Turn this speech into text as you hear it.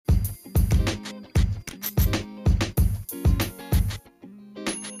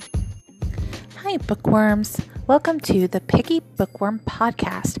Hi, bookworms. Welcome to the Picky Bookworm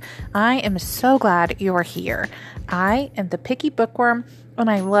Podcast. I am so glad you are here. I am the Picky Bookworm, and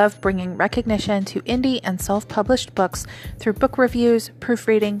I love bringing recognition to indie and self-published books through book reviews,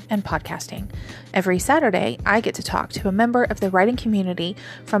 proofreading, and podcasting. Every Saturday, I get to talk to a member of the writing community,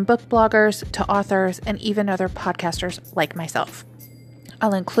 from book bloggers to authors and even other podcasters like myself.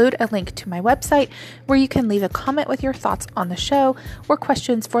 I'll include a link to my website where you can leave a comment with your thoughts on the show or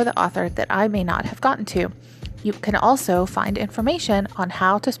questions for the author that I may not have gotten to. You can also find information on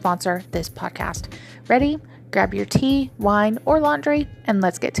how to sponsor this podcast. Ready? Grab your tea, wine, or laundry, and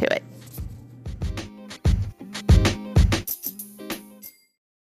let's get to it.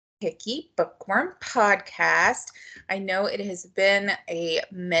 Picky Bookworm Podcast. I know it has been a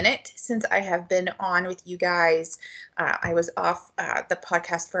minute since I have been on with you guys. I was off the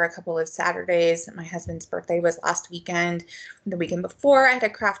podcast for a couple of Saturdays. My husband's birthday was last weekend. The weekend before, I had a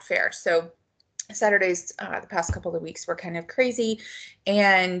craft fair. So Saturdays, the past couple of weeks were kind of crazy.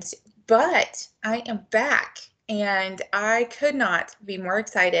 But I am back, and I could not be more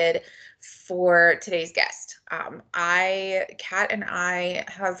excited for today's guest. Kat and I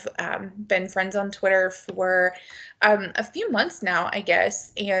have been friends on Twitter for a few months now, I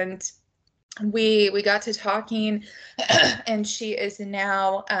guess, and we got to talking, and she is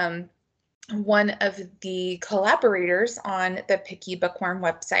now one of the collaborators on the Picky Bookworm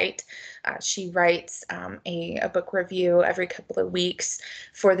website. She writes a book review every couple of weeks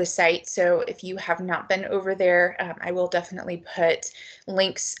for the site. So if you have not been over there, I will definitely put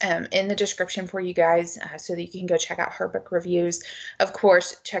links in the description for you guys so that you can go check out her book reviews. Of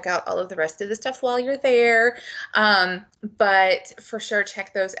course, check out all of the rest of the stuff while you're there. But for sure,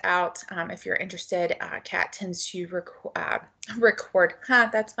 check those out if you're interested. Kat tends to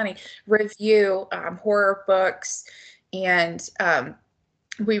review horror books, and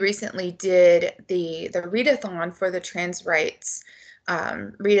we recently did the readathon for the trans rights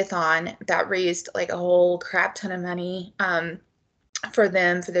readathon that raised like a whole crap ton of money for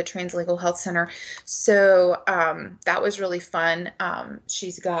the Trans Legal Health Center. So that was really fun.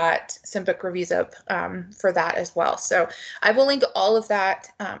 She's got some book reviews up for that as well. So I will link all of that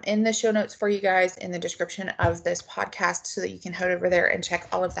in the show notes for you guys in the description of this podcast so that you can head over there and check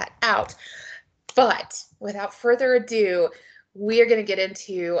all of that out. But without further ado, we are going to get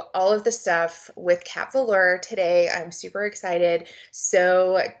into all of the stuff with Kat Voleur today. I'm super excited.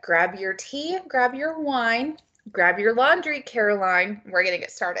 So grab your tea, grab your wine, grab your laundry, Caroline. We're going to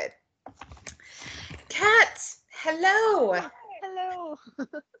get started. Kat, hello. Hello.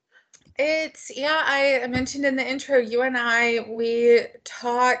 I mentioned in the intro, you and we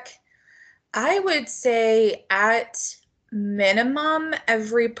talk, I would say at minimum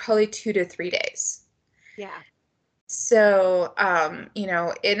every probably 2 to 3 days. Yeah. So,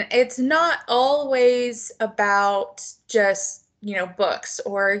 it's not always about just, books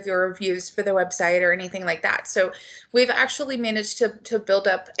or your reviews for the website or anything like that. So we've actually managed to build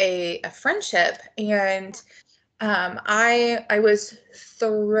up a friendship, and I was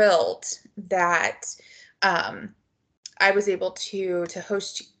thrilled that I was able to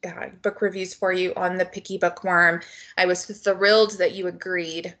host book reviews for you on the Picky Bookworm. I was thrilled that you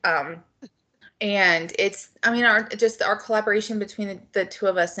agreed. And our collaboration between the two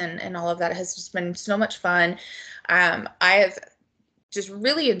of us and all of that has just been so much fun. I have just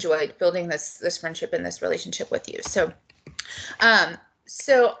really enjoyed building this friendship and this relationship with you. So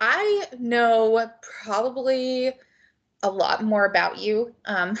I know probably a lot more about you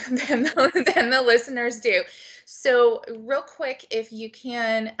than the listeners do. So real quick, if you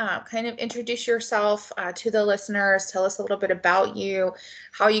can kind of introduce yourself to the listeners, tell us a little bit about you,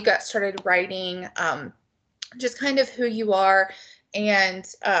 how you got started writing, just kind of who you are. And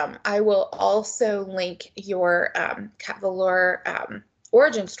I will also link your Kat Voleur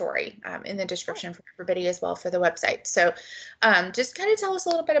origin story in the description for everybody as well for the website. So just kind of tell us a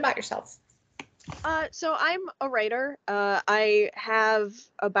little bit about yourself. So I'm a writer. I have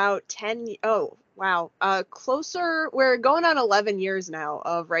about 10, we're going on 11 years now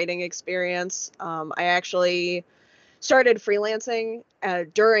of writing experience. I actually started freelancing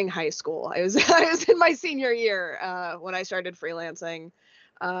during high school. I was in my senior year when I started freelancing.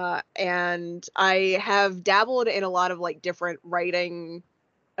 And I have dabbled in a lot of like different writing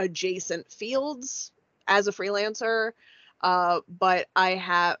adjacent fields as a freelancer. But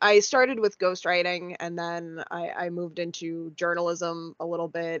I started with ghostwriting, and then I moved into journalism a little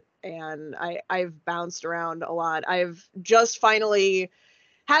bit, and I've bounced around a lot. I've just finally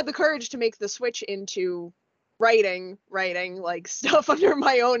had the courage to make the switch into writing like stuff under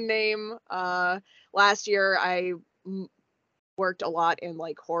my own name. Last year I worked a lot in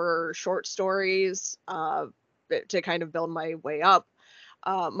like horror short stories to kind of build my way up.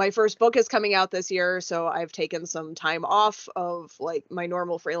 My first book is coming out this year, so I've taken some time off of like my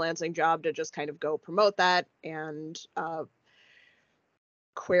normal freelancing job to just kind of go promote that and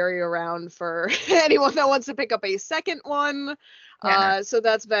query around for anyone that wants to pick up a second one. Yeah. So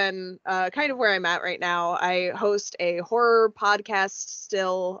that's been kind of where I'm at right now. I host a horror podcast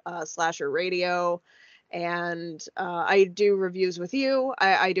still, slasher radio, and I do reviews with you.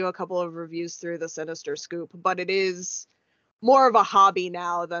 I do a couple of reviews through the Sinister Scoop, but it is more of a hobby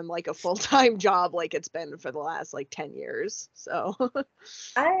now than like a full-time job like it's been for the last like 10 years. So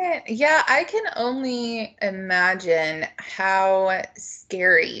I can only imagine how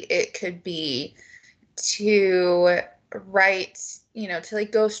scary it could be to write, to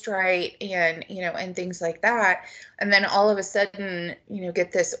like ghostwrite and, and things like that. And then all of a sudden,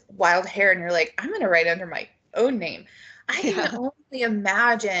 get this wild hair and you're like, I'm going to write under my own name. I can yeah. only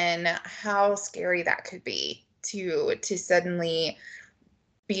imagine how scary that could be to suddenly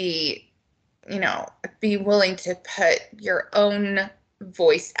be, be willing to put your own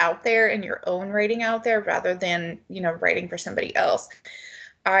voice out there and your own writing out there rather than, writing for somebody else.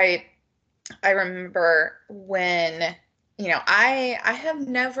 I I remember when, I have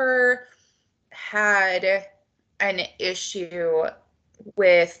never had an issue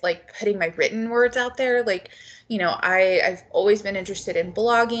with like putting my written words out there. Like, I've always been interested in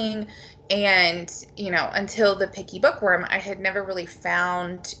blogging and, until the picky bookworm, I had never really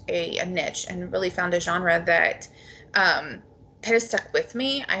found a niche and really found a genre that um kind of stuck with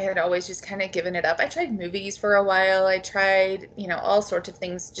me. I had always just kind of given it up. I tried movies for a while. I tried, all sorts of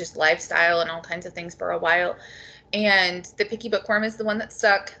things, just lifestyle and all kinds of things for a while. And the picky bookworm is the one that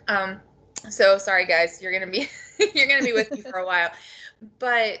stuck. So sorry guys, you're gonna be you're gonna be with me for a while.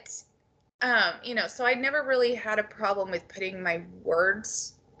 But so I never really had a problem with putting my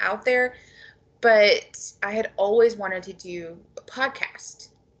words out there, but I had always wanted to do a podcast.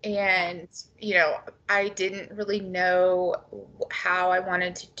 And, I didn't really know how I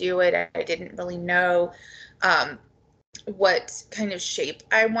wanted to do it. I didn't really know um, what kind of shape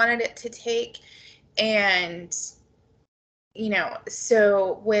I wanted it to take. And,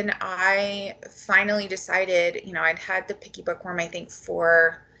 so when I finally decided, I'd had the picky bookworm, I think,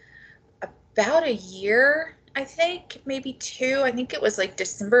 for about a year, I think, maybe two. I think it was like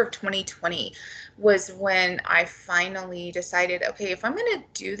December of 2020 was when I finally decided, okay, if I'm going to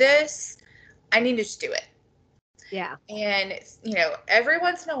do this, I need to just do it. Yeah. And, every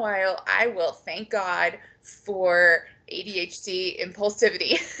once in a while, I will thank God for ADHD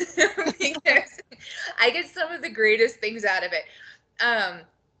impulsivity because I get some of the greatest things out of it. Um,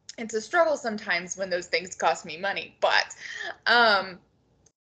 it's a struggle sometimes when those things cost me money, um,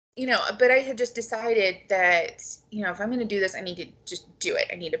 but I had just decided that, if I'm going to do this, I need to just do it.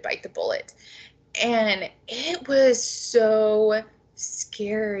 I need to bite the bullet. And it was so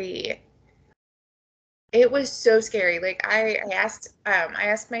scary. It was so scary. Like I asked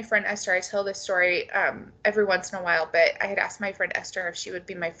my friend Esther. I tell this story every once in a while, but I had asked my friend Esther if she would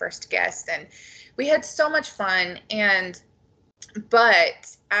be my first guest, and we had so much fun.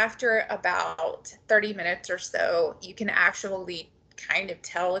 But after about 30 minutes or so, you can actually kind of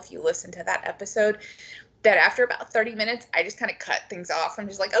tell if you listen to that episode that after about 30 minutes, I just kind of cut things off. I'm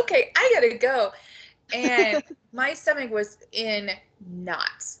just like, okay, I gotta go. And my stomach was in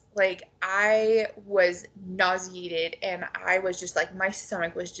knots. Like I was nauseated and I was just like, my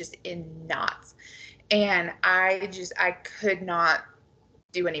stomach was just in knots. And I could not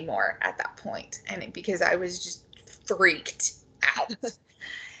do anymore at that point. And because I was just freaked out.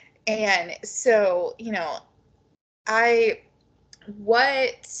 And so, I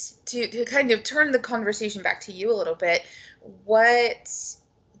what to kind of turn the conversation back to you a little bit, what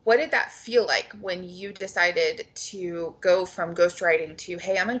what did that feel like when you decided to go from ghostwriting to,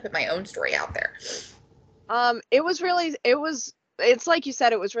 hey, I'm going to put my own story out there? It was really, it's like you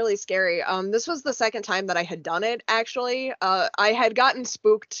said, it was really scary. This was the second time that I had done it, actually. I had gotten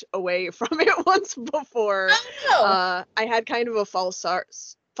spooked away from it once before. Oh, I had kind of a false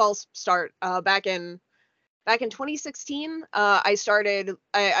start, back in 2016.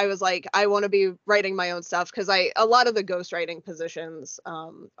 I was like, I want to be writing my own stuff because a lot of the ghostwriting positions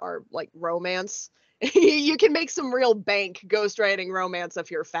are like romance. You can make some real bank ghostwriting romance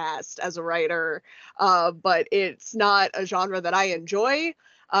if you're fast as a writer, but it's not a genre that I enjoy.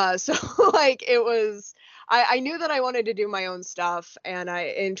 So like it was, I knew that I wanted to do my own stuff, and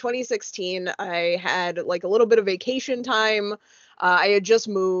in 2016 I had like a little bit of vacation time. I had just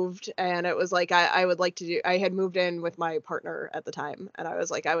moved, and it was like I would like to do. I had moved in with my partner at the time, and I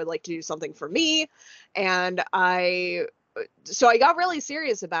was like, I would like to do something for me, and I so I got really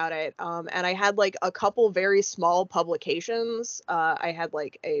serious about it. And I had like a couple very small publications. I had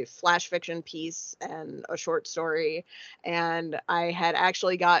like a flash fiction piece and a short story, and I had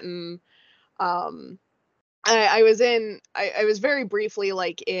actually gotten, um, I was very briefly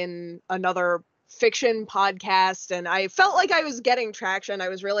like in another fiction podcast, and I felt like I was getting traction. I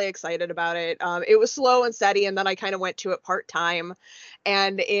was really excited about it. It was slow and steady, and then I kind of went to it part time.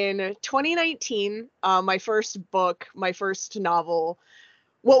 And in 2019, my first book, my first novel,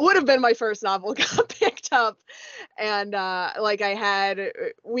 what would have been my first novel, got picked up. And like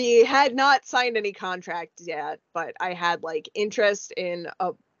we had not signed any contracts yet, but I had like interest in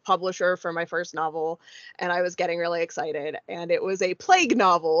a publisher for my first novel, and I was getting really excited. And it was a plague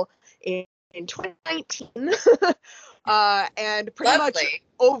novel in 2019. And pretty much Lovely.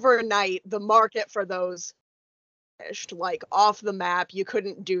 overnight, the market for those like off the map. You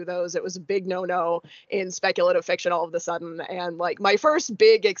couldn't do those. It was a big no-no in speculative fiction all of a sudden. And like my first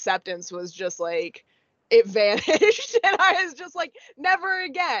big acceptance was just like it vanished. And I was just like, never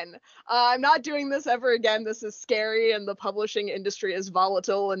again. I'm not doing this ever again. This is scary, and the publishing industry is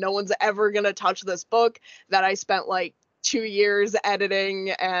volatile, and no one's ever going to touch this book that I spent like 2 years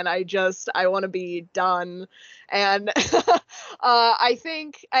editing, and I want to be done. And I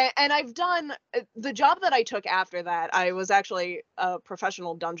think, and I've done the job that I took after that. I was actually a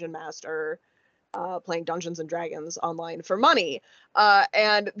professional dungeon master, playing Dungeons and Dragons online for money.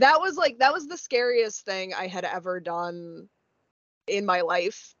 And that was the scariest thing I had ever done in my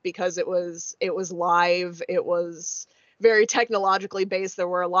life, because it was live. It was very technologically based. There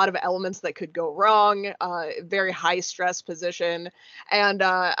were a lot of elements that could go wrong. Very high stress position, and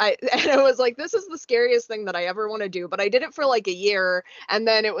and it was like, this is the scariest thing that I ever want to do. But I did it for like a year, and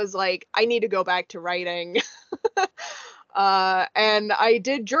then it was like, I need to go back to writing. And I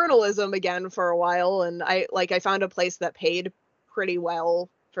did journalism again for a while, and I found a place that paid pretty well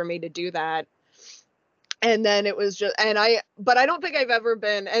for me to do that. And then it was just, but I don't think I've ever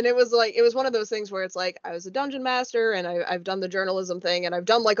been, and it was like, it was one of those things where it's like, I was a dungeon master, and I've done the journalism thing, and I've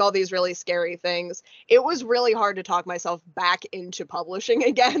done like all these really scary things. It was really hard to talk myself back into publishing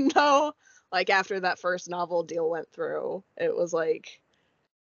again, though. Like after that first novel deal went through, it was like,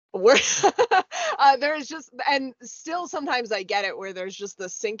 we're, there's just, and still sometimes I get it, where there's just the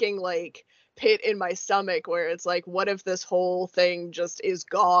sinking like pit in my stomach, where it's like, what if this whole thing just is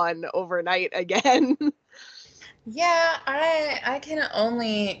gone overnight again? Yeah, I can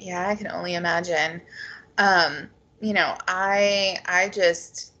only imagine. Um, I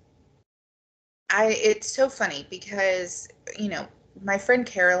just it's so funny because, my friend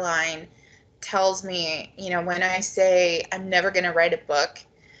Caroline tells me, when I say I'm never gonna write a book,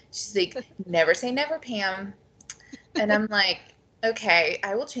 she's like, never say never, Pam. And I'm like, okay,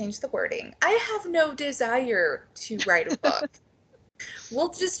 I will change the wording. I have no desire to write a book. We'll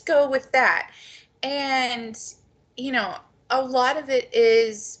just go with that. And, you know, a lot of it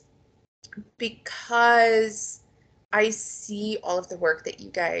is because I see all of the work that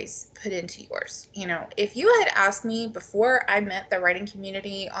you guys put into yours. If you had asked me before I met the writing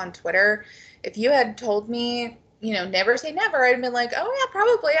community on Twitter, if you had told me, never say never, I'd been like, oh yeah,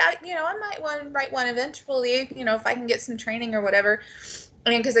 probably. I might want to write one eventually, if I can get some training or whatever. I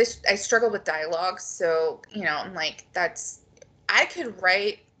mean, because I struggle with dialogue, so, I'm like, I could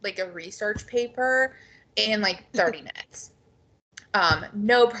write like a research paper in like 30 minutes.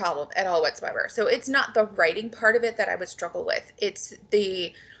 No problem at all whatsoever. So it's not the writing part of it that I would struggle with. It's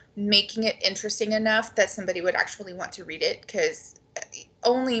the making it interesting enough that somebody would actually want to read it, because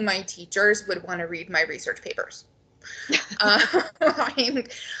only my teachers would want to read my research papers. I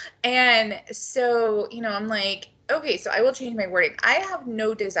and so, I'm like, okay, so I will change my wording. I have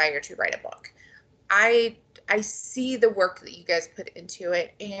no desire to write a book. I see the work that you guys put into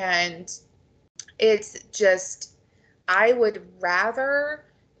it, and it's just, I would rather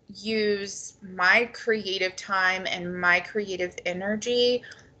use my creative time and my creative energy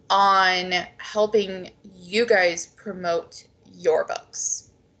on helping you guys promote your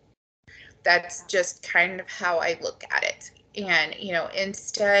books. That's just kind of how I look at it. And,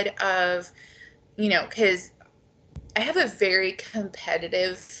 instead of, because I have a very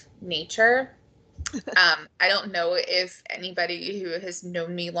competitive nature. I don't know if anybody who has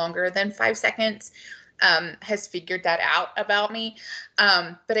known me longer than 5 seconds has figured that out about me.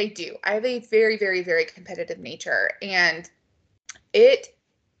 But I do. I have a very, very, very competitive nature, and it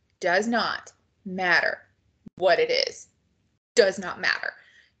does not matter what it is. Does not matter.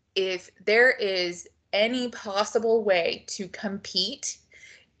 If there is any possible way to compete,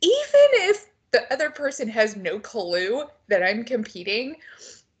 even if the other person has no clue that I'm competing,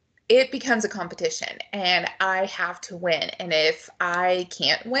 it becomes a competition and I have to win. And if I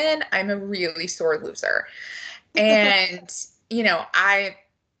can't win, I'm a really sore loser. And,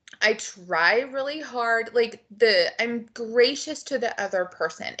 I try really hard. Like I'm gracious to the other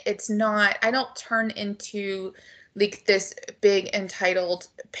person. It's not, I don't turn into like this big entitled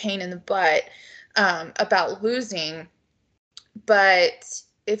pain in the butt about losing. But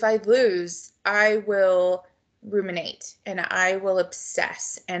if I lose, I will ruminate and I will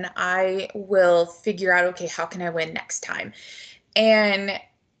obsess and I will figure out, okay, how can I win next time? And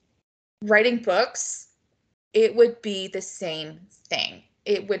writing books, it would be the same thing.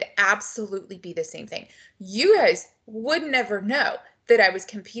 It would absolutely be the same thing. You guys would never know that I was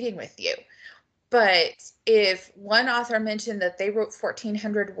competing with you. But if one author mentioned that they wrote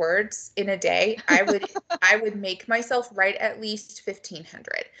 1,400 words in a day, I would make myself write at least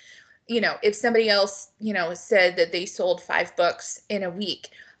 1,500. If somebody else, said that they sold 5 books in a week,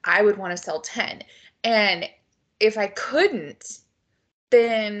 I would want to sell 10. And if I couldn't,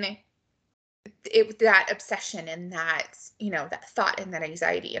 then that obsession and that thought and that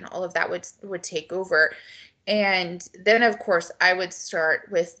anxiety and all of that would take over. And then of course I would start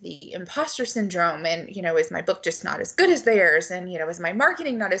with the imposter syndrome and is my book just not as good as theirs, and is my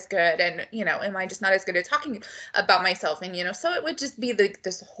marketing not as good, and am I just not as good at talking about myself, and so it would just be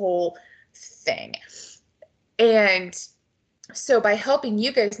this whole thing. And so by helping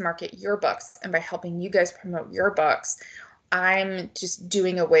you guys market your books and by helping you guys promote your books, I'm just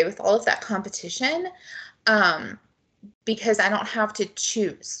doing away with all of that competition, because I don't have to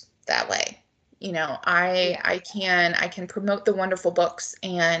choose that way. I can promote the wonderful books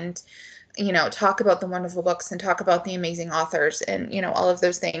and talk about the wonderful books and talk about the amazing authors and all of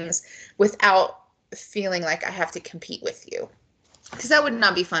those things without feeling like I have to compete with you, because that would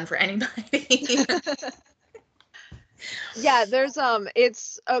not be fun for anybody. Yeah,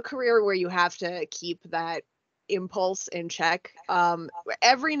 it's a career where you have to keep that impulse in check.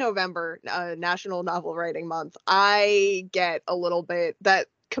 Every November, National Novel Writing Month, I get a little bit that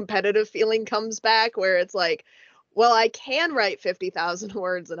competitive feeling comes back where it's like, well, I can write 50,000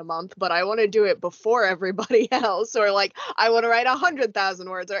 words in a month, but I want to do it before everybody else, or like I want to write 100,000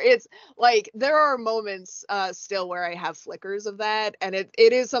 words, or it's like there are moments still where I have flickers of that, and it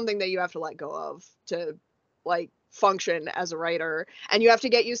is something that you have to let go of to like function as a writer, and you have to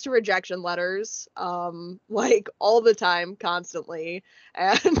get used to rejection letters like all the time, constantly,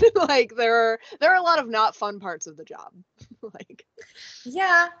 and like there are a lot of not fun parts of the job. Like,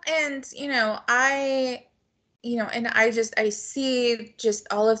 Yeah, and and I see just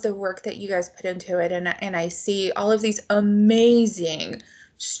all of the work that you guys put into it, and I see all of these amazing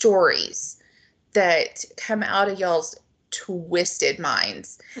stories that come out of y'all's twisted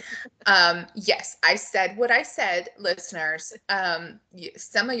minds. Yes, I said what I said, listeners.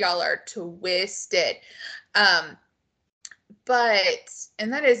 Some of y'all are twisted. Um,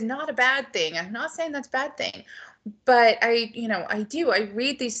 and that is not a bad thing. I'm not saying that's a bad thing, but I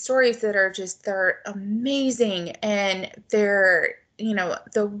read these stories that are just, they're amazing, and the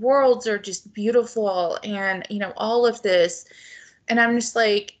worlds are just beautiful, and all of this, and I'm just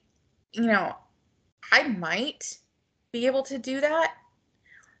like, you know I might be able to do that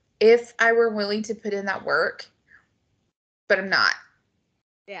if I were willing to put in that work, but I'm not.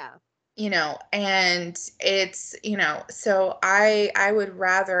 yeah. And it's, so I would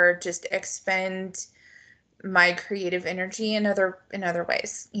rather just expend my creative energy in other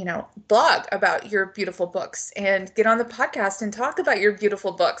ways. Blog about your beautiful books and get on the podcast and talk about your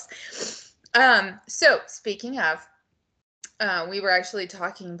beautiful books. So speaking of, we were actually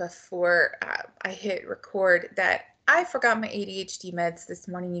talking before I hit record that I forgot my ADHD meds this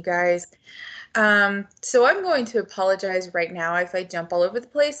morning, you guys. So I'm going to apologize right now if I jump all over the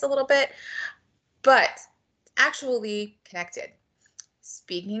place a little bit, but actually connected.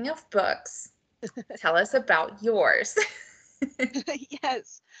 Speaking of books, tell us about yours.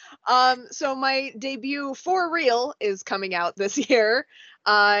 Yes. So my debut for real is coming out this year.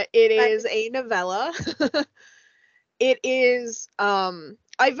 It is a novella. It is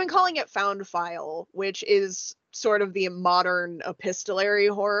I've been calling it found file, which is sort of the modern epistolary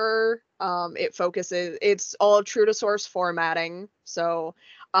horror. It's all true to source formatting. So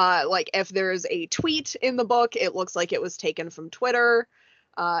like if there's a tweet in the book, it looks like it was taken from Twitter.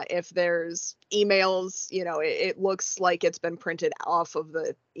 If there's emails, it looks like it's been printed off of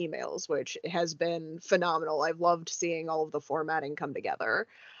the emails, which has been phenomenal. I've loved seeing all of the formatting come together.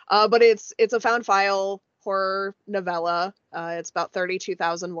 But it's a found file horror novella. It's about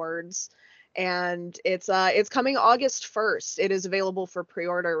 32,000 words, and it's coming August 1st. It is available for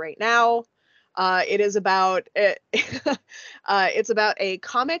pre-order right now. It is about it's about a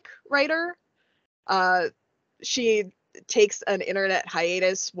comic writer. She takes an internet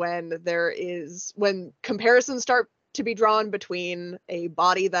hiatus when comparisons start to be drawn between a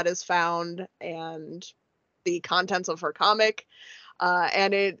body that is found and the contents of her comic,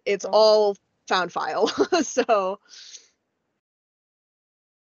 and it's all found file. So,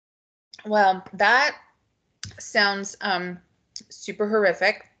 well, that sounds super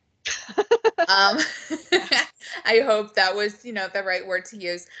horrific. Um, I hope that was, the right word to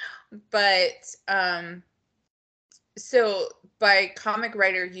use. But so by comic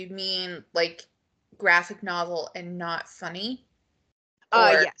writer, you mean like graphic novel and not funny?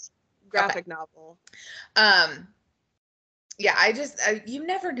 Or yes, okay. graphic novel. Um, yeah, you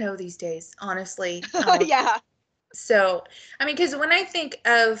never know these days, honestly. Yeah. So, I mean, because when I think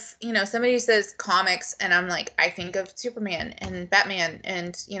of, somebody who says comics, and I'm like, I think of Superman and Batman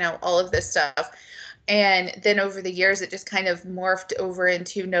and, all of this stuff. And then over the years, it just kind of morphed over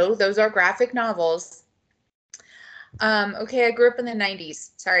into, no, those are graphic novels. Okay, I grew up in the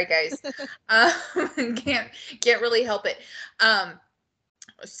 90s. Sorry, guys. Can't really help it.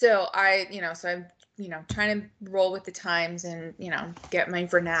 So I'm, trying to roll with the times and, get my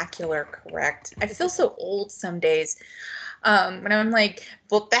vernacular correct. I feel so old some days. When I'm like,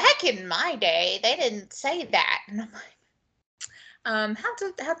 well, back in my day, they didn't say that. And I'm like,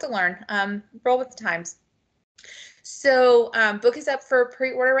 have to learn. Roll with the times. So, book is up for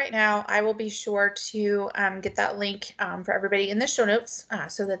pre-order right now. I will be sure to get that link for everybody in the show notes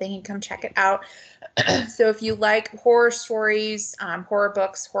so that they can come check it out. So, if you like horror stories, horror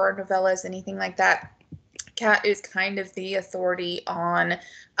books, horror novellas, anything like that, Kat is kind of the authority on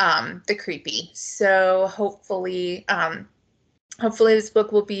the creepy. So, hopefully this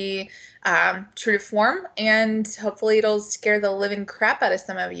book will be true to form, and hopefully it'll scare the living crap out of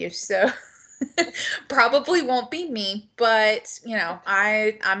some of you. So. Probably won't be me, but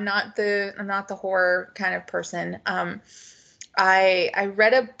I'm not the horror kind of person. I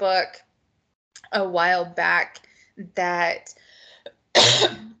read a book a while back that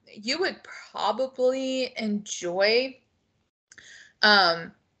you would probably enjoy,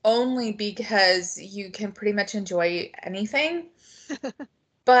 only because you can pretty much enjoy anything,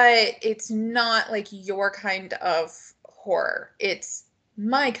 but it's not like your kind of horror. It's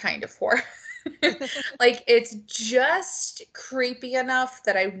my kind of horror. Like, it's just creepy enough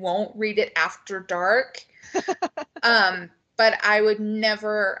that I won't read it after dark. But I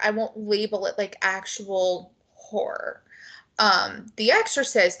won't label it like actual horror. The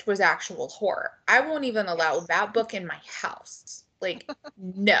Exorcist was actual horror. I won't even allow Yes. that book in my house. Like,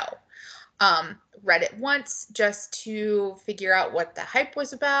 no. Read it once just to figure out what the hype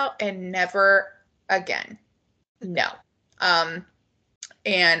was about, and never again. No. Um,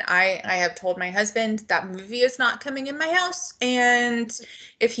 and I have told my husband that movie is not coming in my house, and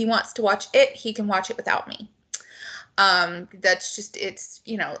if he wants to watch it, he can watch it without me. That's just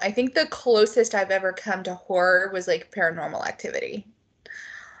I think the closest I've ever come to horror was like Paranormal Activity.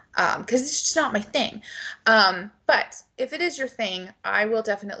 Because it's just not my thing. But if it is your thing, I will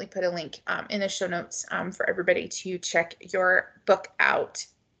definitely put a link in the show notes for everybody to check your book out.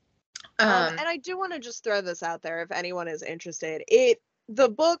 And I do want to just throw this out there if anyone is interested. The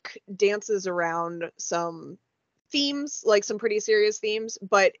book dances around some themes, like some pretty serious themes,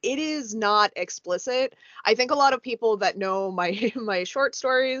 but it is not explicit. I think a lot of people that know my my short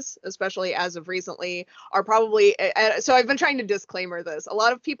stories, especially as of recently, are probably so I've been trying to disclaimer this. A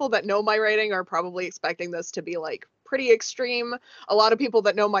lot of people that know my writing are probably expecting this to be like pretty extreme. A lot of people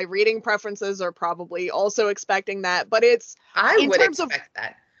that know my reading preferences are probably also expecting that, but it's I in would terms of expect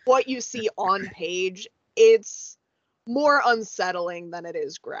that. what you see on page, it's more unsettling than it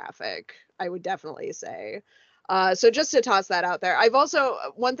is graphic, I would definitely say. So just to toss that out there, I've also,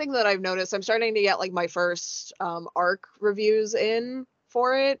 one thing that I've noticed, I'm starting to get like my first ARC reviews in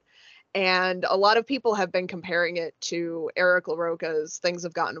for it. And a lot of people have been comparing it to Eric LaRocca's Things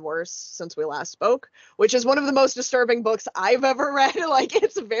Have Gotten Worse Since We Last Spoke, which is one of the most disturbing books I've ever read. Like,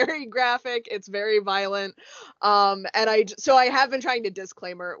 it's very graphic, it's very violent. And I have been trying to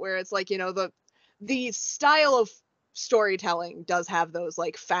disclaimer it, where it's like, the style of storytelling does have those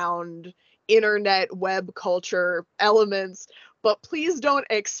like found internet web culture elements, but please don't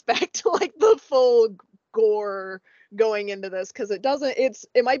expect like the full gore going into this, because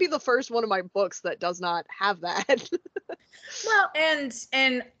it might be the first one of my books that does not have that. Well,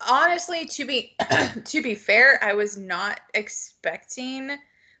 and honestly, to be fair, I was not expecting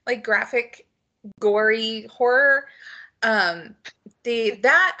like graphic, gory horror. Um,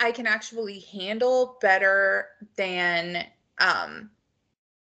 that I can actually handle better than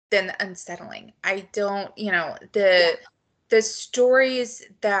than unsettling. I don't, the stories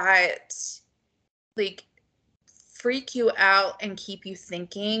that like freak you out and keep you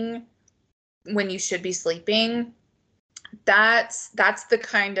thinking when you should be sleeping, that's the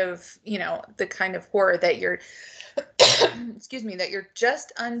kind of, the kind of horror that you're excuse me, that you're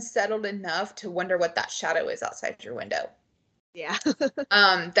just unsettled enough to wonder what that shadow is outside your window. Yeah.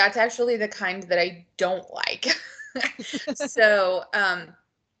 That's actually the kind that I don't like. So,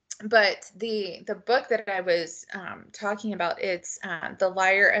 but the book that I was talking about, it's The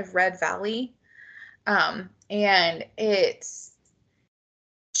Liar of Red Valley. And it's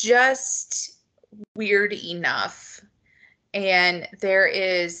just weird enough. And there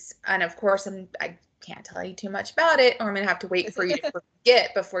is, and of course, I can't tell you too much about it, or I'm going to have to wait for you to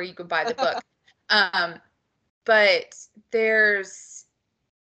forget before you can buy the book. But there's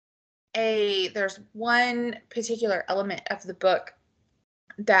one particular element of the book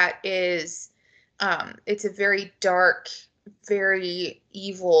that is, it's a very dark, very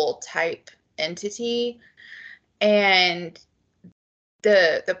evil type entity. And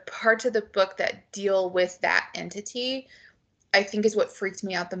the parts of the book that deal with that entity, I think, is what freaked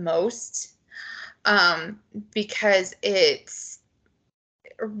me out the most, because it's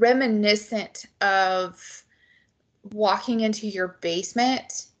reminiscent of walking into your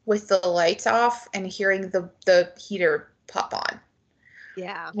basement with the lights off and hearing the heater pop on.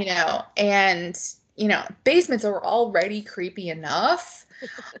 Yeah. And basements are already creepy enough.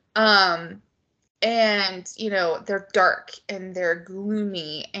 And they're dark and they're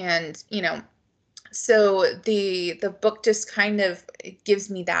gloomy, and so the book just kind of gives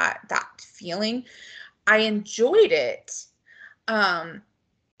me that feeling. I enjoyed it,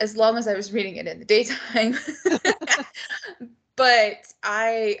 as long as I was reading it in the daytime. But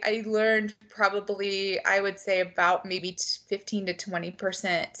I learned, probably, I would say, about maybe 15 to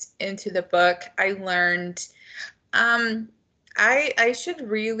 20% into the book, I learned I should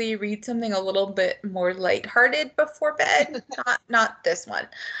really read something a little bit more lighthearted before bed, not this one.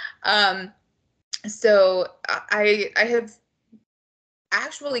 So I have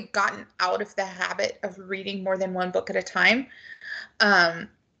actually gotten out of the habit of reading more than one book at a time,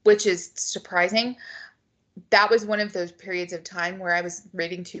 which is surprising. That was one of those periods of time where I was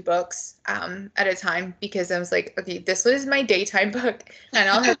reading 2 books at a time, because I was like, okay, this was my daytime book, and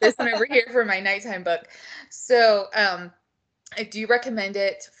I'll have this one over here for my nighttime book. So I do recommend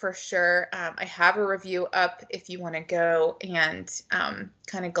it for sure. I have a review up if you want to go and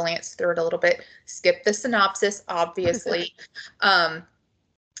kind of glance through it a little bit. Skip the synopsis, obviously.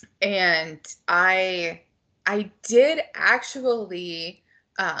 And I did actually,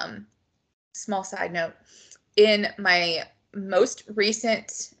 small side note, in my most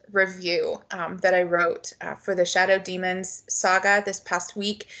recent review that I wrote for the Shadow Demons saga this past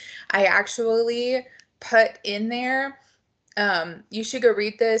week, I actually put in there, you should go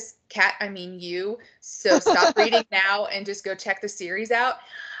read this, Kat, I mean you, so stop reading now and just go check the series out.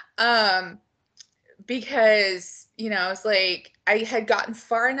 Because, I was like, I had gotten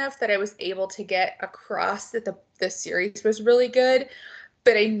far enough that I was able to get across that the series was really good,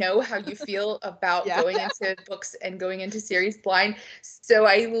 but I know how you feel about going into books and going into series blind. So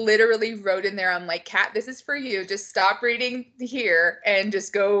I literally wrote in there, I'm like, Kat, this is for you. Just stop reading here and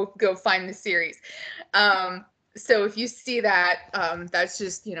just go find the series. So if you see that, that's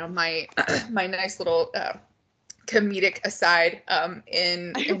just, my my nice little comedic aside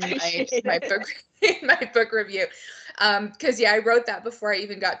in my book in my book review. Because I wrote that before I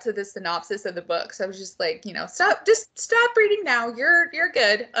even got to the synopsis of the book. So I was just like, stop reading now. You're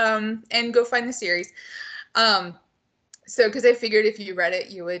good. And go find the series. So because I figured if you read it,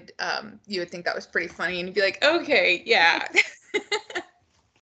 you would think that was pretty funny, and you'd be like, okay, yeah.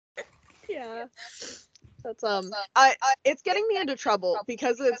 Yeah. That's it's getting me into trouble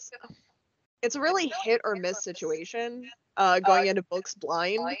because it's a really hit or miss situation going into books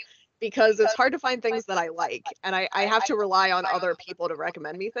blind, because it's hard to find things that I like, and I have to rely on other people to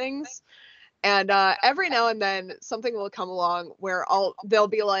recommend me things. And every now and then something will come along where they'll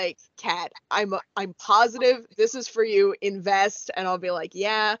be like, Kat, I'm positive this is for you, invest. And I'll be like,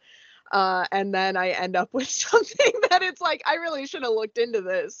 yeah. And then I end up with something that it's like, I really should have looked into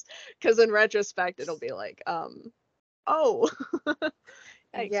this, because in retrospect it'll be like, oh.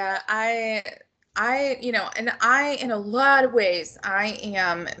 Yeah, and in a lot of ways, I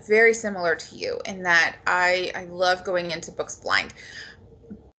am very similar to you in that I love going into books blind.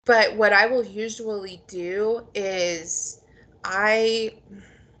 But what I will usually do is I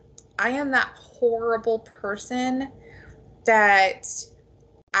am that horrible person that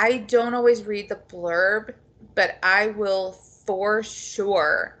I don't always read the blurb, but I will for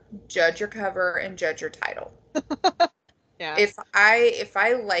sure judge your cover and judge your title. Yeah. If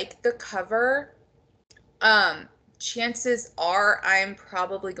I like the cover, um, chances are I'm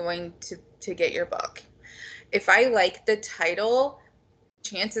probably going to get your book. If I like the title,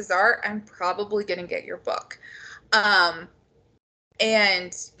 chances are I'm probably going to get your book. Um,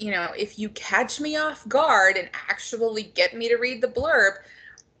 and if you catch me off guard and actually get me to read the blurb,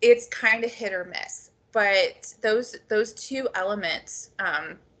 it's kind of hit or miss. But those two elements,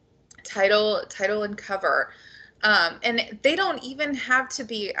 title and cover, and they don't even have to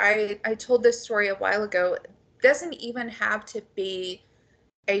be. I told this story a while ago. It doesn't even have to be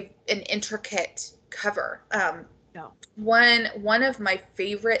an intricate cover. No. One of my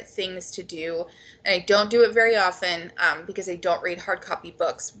favorite things to do, and I don't do it very often because I don't read hard copy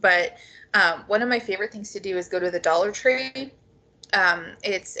books, but one of my favorite things to do is go to the Dollar Tree.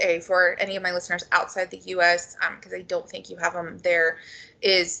 For any of my listeners outside the US, because I don't think you have them there,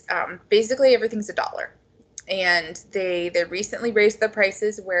 is basically everything's $1. And they recently raised the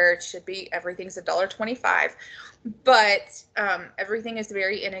prices where it should be everything's $1.25, but everything is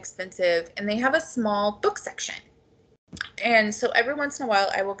very inexpensive, and they have a small book section. And so every once in a while,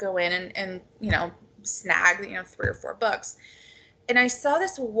 I will go in and snag 3 or 4 books. And I saw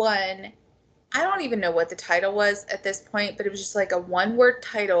this one. I don't even know what the title was at this point, but it was just like a one-word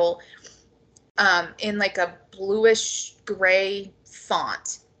title in like a bluish gray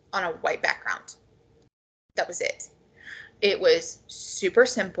font on a white background. That was it. It was super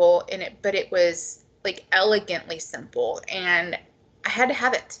simple but it was like elegantly simple, and I had to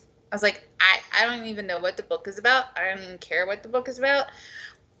have it. I was like, I don't even know what the book is about. I don't even care what the book is about.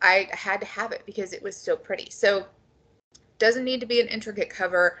 I had to have it because it was so pretty. So doesn't need to be an intricate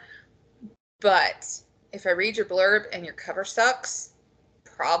cover, but if I read your blurb and your cover sucks,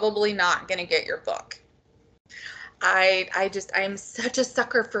 probably not gonna get your book. I am such a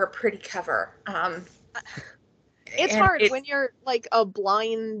sucker for a pretty cover. It's And hard when it's you're like a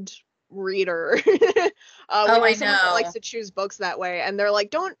blind reader. When Oh, you're I someone that likes know. to choose books that way, and they're like,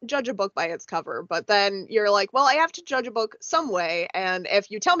 don't judge a book by its cover. But then you're like, well, I have to judge a book some way, and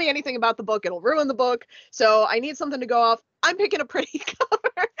if you tell me anything about the book, it'll ruin the book. So I need something to go off. I'm picking a pretty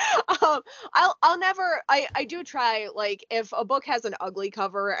cover. I'll never. I do try, like, if a book has an ugly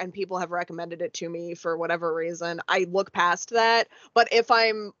cover and people have recommended it to me for whatever reason, I look past that. But if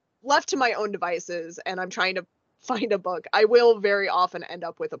I'm left to my own devices and I'm trying to find a book, I will very often end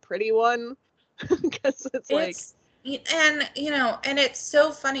up with a pretty one because it's like, It's and it's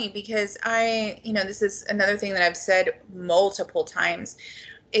so funny because this is another thing that I've said multiple times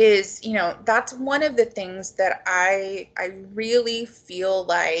is, that's one of the things that I really feel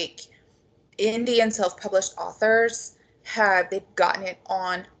like indie and self-published authors they've gotten it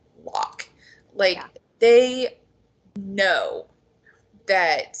on lock. yeah, Like, they know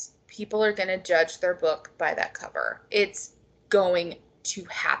that people are going to judge their book by that cover. It's going to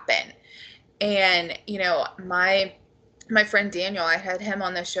happen. And my friend Daniel, I had him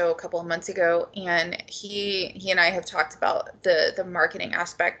on the show a couple of months ago, and he and I have talked about the marketing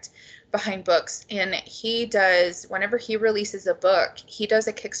aspect behind books. And he does, whenever he releases a book, he does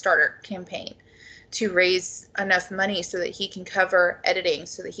a Kickstarter campaign to raise enough money so that he can cover editing,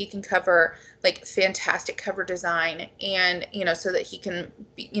 so that he can cover like fantastic cover design, and so that he can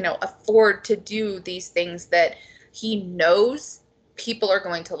afford to do these things that he knows people are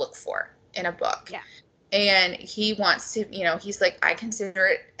going to look for in a book. yeah, And he wants to, he's like, I consider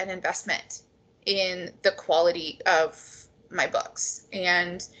it an investment in the quality of my books.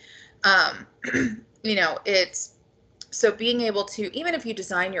 And um it's so being able to, even if you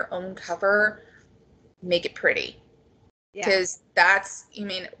design your own cover, make it pretty. yeah. Because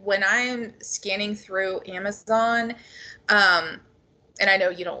when I'm scanning through Amazon, and I know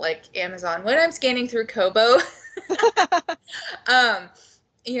you don't like Amazon, when I'm scanning through Kobo, um,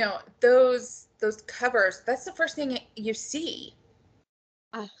 those covers, that's the first thing you see.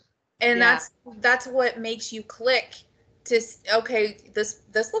 uh, And yeah, that's what makes you click to, okay, this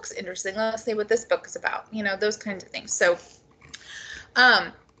looks interesting. Let's see what this book is about. Those kinds of things.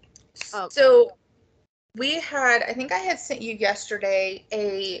 Um, um, so I think I had sent you yesterday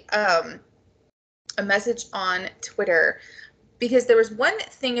a message on Twitter because there was one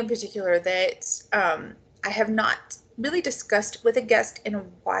thing in particular that I have not really discussed with a guest in a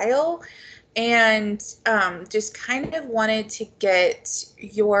while, and just kind of wanted to get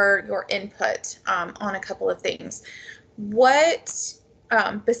your input on a couple of things. What,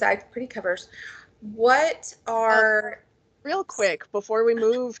 besides pretty covers, what um, are real quick before we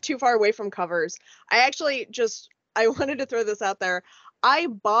move too far away from covers, I actually just I wanted to throw this out there. I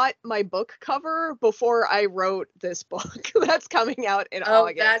bought my book cover before I wrote this book that's coming out in Oh,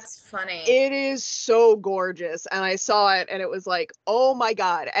 August. that's funny. It is so gorgeous, and I saw it and it was like, oh my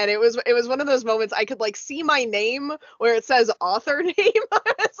god. And it was one of those moments I could like see my name where it says author name.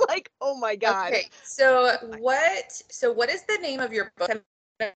 It's like, oh my god. Okay, so what is the name of your book? I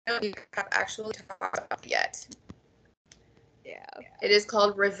don't know if you have actually talked about it yet. Yeah. It is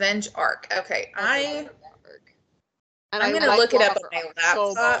called Revenge Arc. Okay, And I'm gonna look it up on my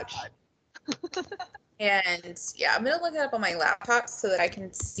so laptop. much. And yeah, I'm gonna look it up on my laptop so that I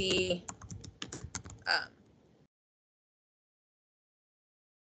can see.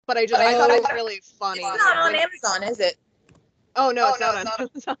 But I thought it was really funny. It's not on Amazon, is it? Oh no, it's not on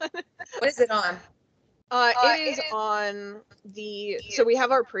Amazon. What is it on? It is on so we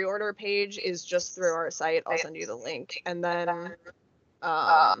have our pre-order page is just through our site. I'll send you the link. And then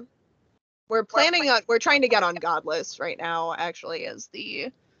we're trying to get on Godless right now, actually, as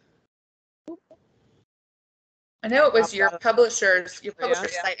the I know it was your publisher's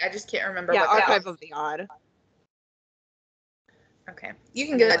site. I just can't remember what Archive of the Odd. Okay. You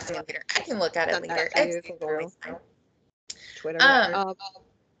can get that to me later. I can look at it later. It's totally fine. Twitter.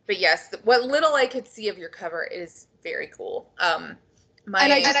 But yes, what little I could see of your cover is very cool. And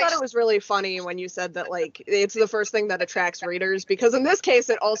I just thought it was really funny when you said that, like, it's the first thing that attracts readers, because in this case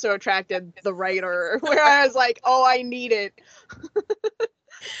it also attracted the writer, where I was like, oh, I need it.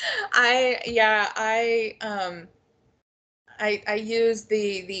 I use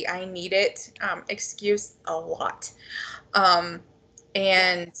the I need it excuse a lot.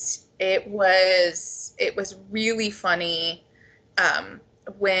 And it was really funny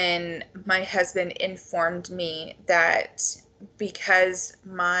when my husband informed me that because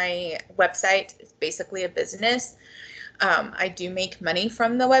my website is basically a business, I do make money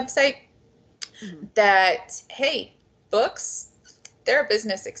from the website, that, hey, books, they're a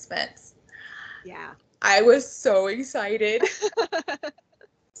business expense. Yeah. I was so excited.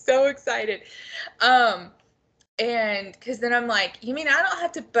 So excited. And because then I'm like, you mean I don't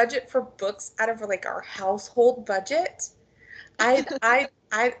have to budget for books out of like our household budget?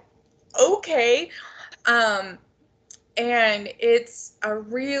 Okay. And it's a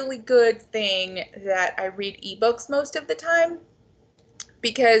really good thing that I read ebooks most of the time,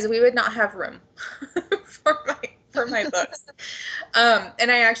 because we would not have room for my books.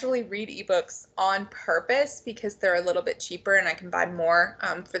 And I actually read ebooks on purpose because they're a little bit cheaper and I can buy more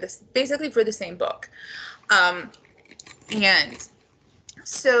for this, basically for the same book. And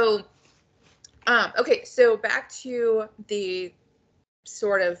so, okay, so back to the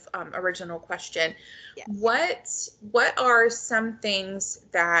sort of original question. Yes. What are some things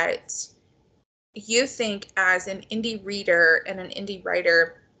that you think, as an indie reader and an indie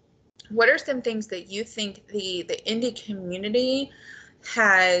writer, what are some things that you think the indie community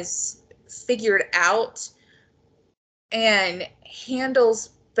has figured out and handles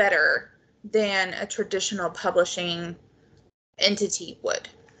better than a traditional publishing entity would?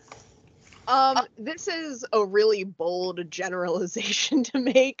 This is a really bold generalization to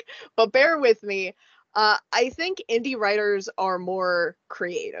make, but bear with me. I think indie writers are more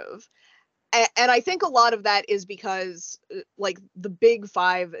creative. And I think a lot of that is because, like, the big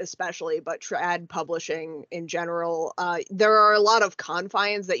five especially, but trad publishing in general, there are a lot of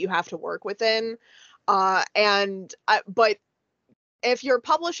confines that you have to work within. But if you're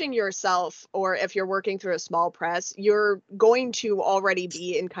publishing yourself, or if you're working through a small press, you're going to already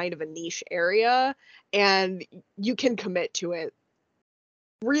be in kind of a niche area, and you can commit to it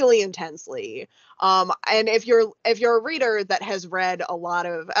really intensely. And if you're a reader that has read a lot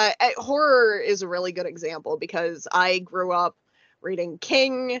of horror is a really good example, because I grew up reading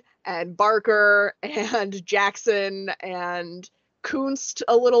King and Barker and Jackson and Kunst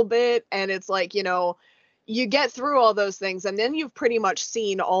a little bit, and it's like, you get through all those things and then you've pretty much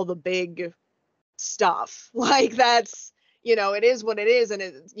seen all the big stuff. Like, that's, it is what it is, and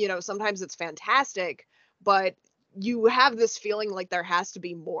it, sometimes it's fantastic, but you have this feeling like there has to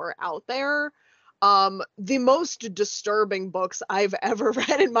be more out there. The most disturbing books I've ever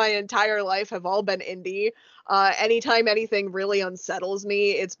read in my entire life have all been indie. Anytime anything really unsettles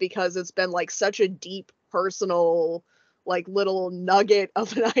me, it's because it's been like such a deep personal, like, little nugget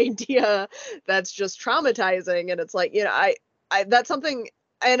of an idea that's just traumatizing. And it's like, I that's something,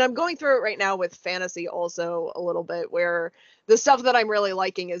 and I'm going through it right now with fantasy also a little bit, where the stuff that I'm really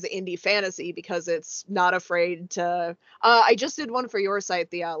liking is indie fantasy, because it's not afraid to I just did one for your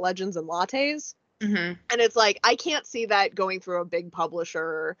site, the Legends and Lattes. Mm-hmm. And it's like, I can't see that going through a big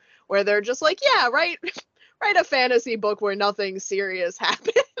publisher where they're just like, yeah, write a fantasy book where nothing serious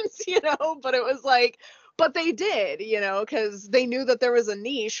happens, But it was like, but they did, because they knew that there was a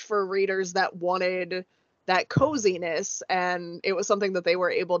niche for readers that wanted that coziness, and it was something that they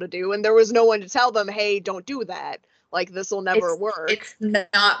were able to do, and there was no one to tell them, hey, don't do that, like this will never work. It's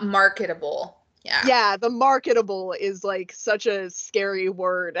not marketable. Yeah. Yeah, the marketable is like such a scary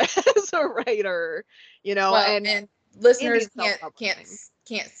word as a writer, Well, and and listeners indie can't self-publishing.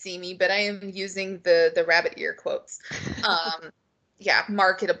 can't see me, but I am using the rabbit ear quotes. Yeah,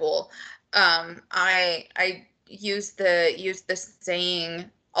 marketable. I use the saying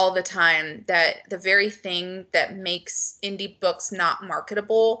all the time that the very thing that makes indie books not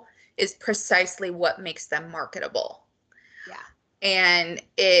marketable is precisely what makes them marketable. Yeah. And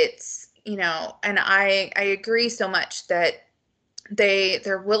it's, and I agree so much that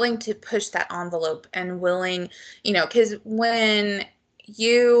they're willing to push that envelope and willing, because when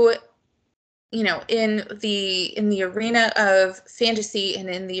you in the arena of fantasy and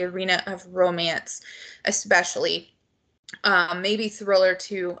in the arena of romance, especially, maybe thriller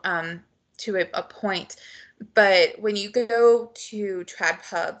to a point, but when you go to trad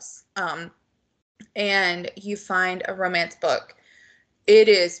pubs, and you find a romance book, it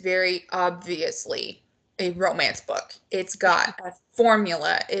is very obviously a romance book. It's got a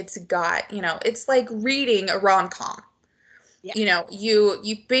formula. It's got, it's like reading a rom-com. Yeah.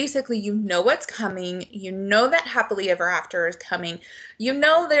 You basically, what's coming. You know that happily ever after is coming.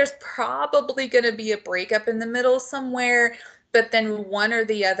 There's probably going to be a breakup in the middle somewhere, but then one or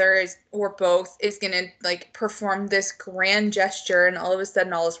the other is, or both, is going to like perform this grand gesture, and all of a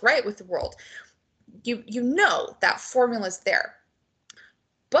sudden all is right with the world. That formula's there.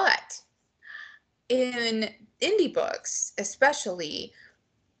 But in indie books, especially,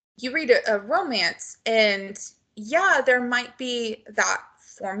 you read a romance, and yeah, there might be that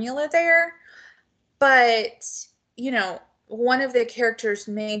formula there, but, one of the characters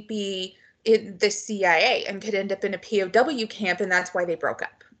may be in the CIA and could end up in a POW camp, and that's why they broke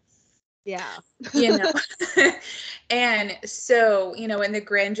up. Yeah. you know and so, and the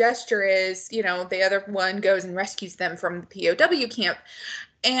grand gesture is, the other one goes and rescues them from the POW camp.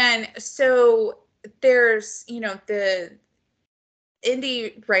 And so there's, the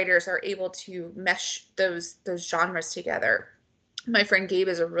indie writers are able to mesh those genres together. My friend Gabe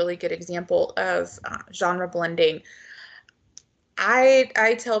is a really good example of genre blending.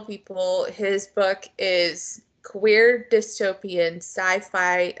 I tell people his book is queer dystopian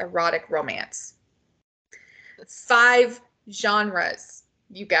sci-fi erotic romance. 5 genres,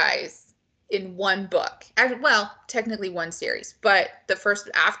 you guys, in one book. Well, technically one series, but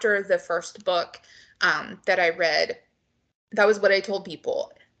after the first book that I read, that was what I told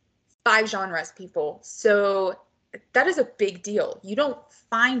people. 5 genres, people. So that is a big deal. You don't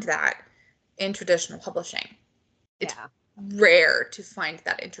find that in traditional publishing. It's Yeah. rare to find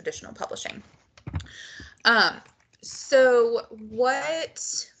that in traditional publishing. So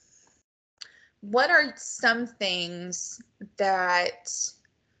what are some things that,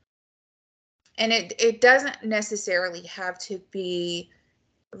 and it doesn't necessarily have to be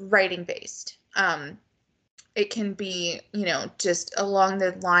writing based. It can be, just along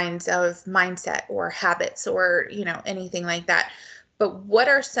the lines of mindset or habits or, anything like that. But what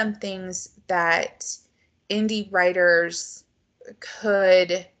are some things that indie writers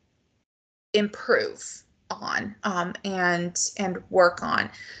could improve on, and work on?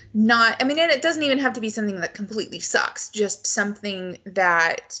 Not, I mean, and it doesn't even have to be something that completely sucks, just something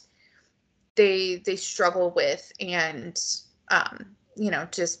that they struggle with, and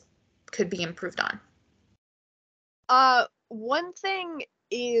just could be improved on. One thing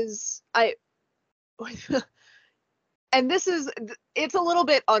is and it's a little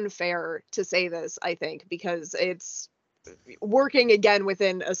bit unfair to say this, I think, because it's working again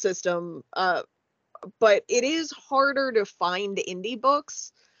within a system, but it is harder to find indie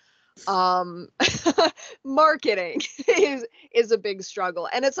books. um Marketing is a big struggle,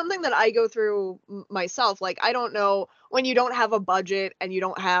 and it's something that I go through myself. Like, I don't know, when you don't have a budget and you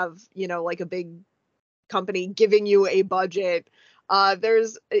don't have, like a big company giving you a budget,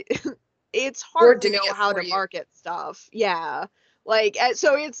 there's it's We're hard to doing know it how for to you. market stuff. Yeah. Like,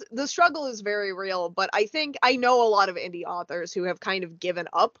 so it's the struggle is very real, but I think I know a lot of indie authors who have kind of given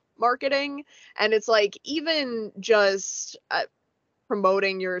up marketing, and it's like, even just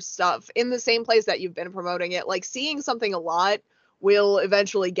promoting your stuff in the same place that you've been promoting it, like seeing something a lot will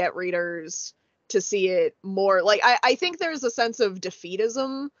eventually get readers to see it more. Like, I think there's a sense of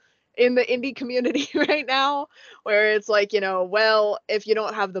defeatism in the indie community right now, where it's like, well, if you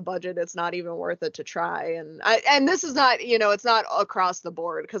don't have the budget, it's not even worth it to try. And this is not, it's not across the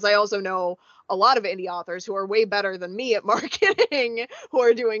board, because I also know a lot of indie authors who are way better than me at marketing who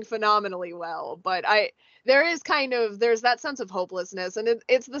are doing phenomenally well. But there's that sense of hopelessness, and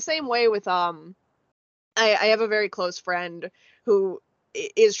it's the same way with I have a very close friend who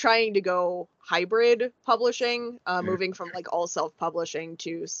is trying to go hybrid publishing, moving from like all self-publishing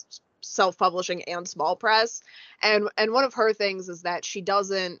to self-publishing and small press. And one of her things is that she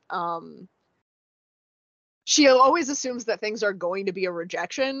doesn't she always assumes that things are going to be a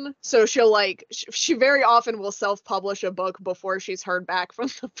rejection. So she'll she very often will self-publish a book before she's heard back from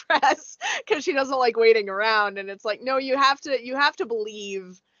the press, because she doesn't like waiting around. And it's like, no, you have to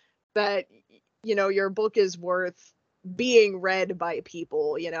believe that your book is worth being read by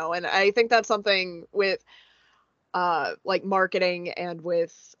people. And I think that's something with like marketing and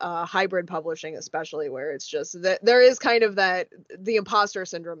with hybrid publishing especially, where it's just that there is kind of that the imposter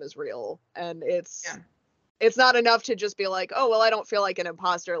syndrome is real, and Yeah. it's not enough to just be like, oh well, I don't feel like an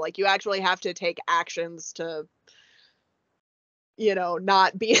imposter. Like, you actually have to take actions to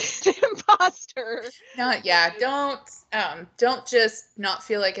not be an imposter. Not, yeah, don't just not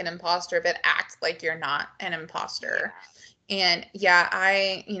feel like an imposter, but act like you're not an imposter. Yeah. And yeah,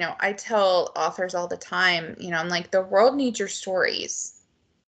 I tell authors all the time, I'm like, the world needs your stories.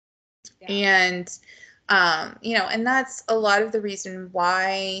 Yeah. And and that's a lot of the reason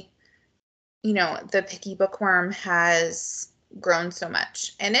why, the picky bookworm has grown so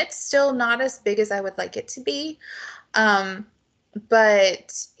much. And it's still not as big as I would like it to be.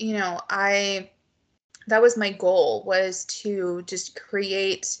 But, that was my goal, was to just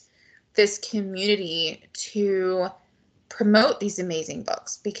create this community to promote these amazing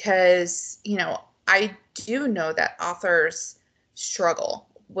books, because, I do know that authors struggle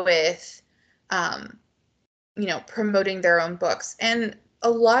with, promoting their own books. And a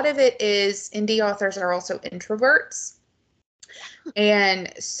lot of it is indie authors are also introverts.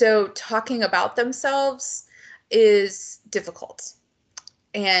 And so talking about themselves is difficult.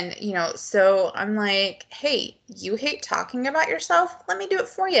 And, so I'm like, hey, you hate talking about yourself? Let me do it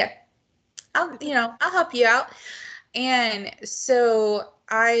for you. I'll help you out. And so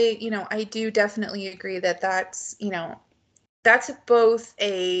I do definitely agree that that's both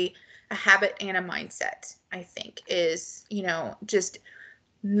a habit and a mindset, I think, is, just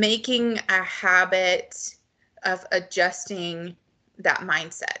making a habit of adjusting that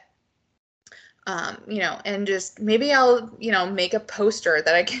mindset. And just maybe I'll, make a poster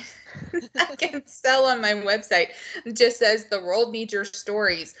that I can I can sell on my website. It just says the world needs your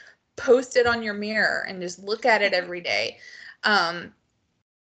stories. Post it on your mirror and just look at it every day.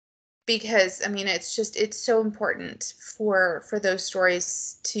 Because it's so important for those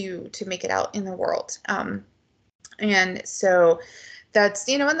stories to make it out in the world. And so that's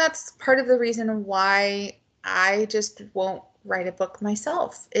part of the reason why I just won't write a book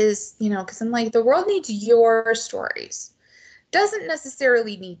myself, is, because I'm like, the world needs your stories. Doesn't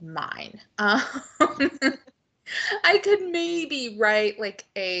necessarily need mine. I could maybe write like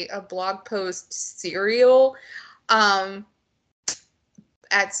a blog post serial at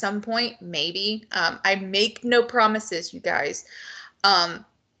some point, maybe. I make no promises, you guys.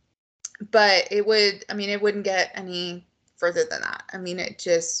 But it wouldn't get any further than that. It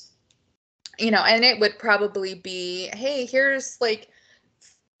just, and it would probably be, hey, here's like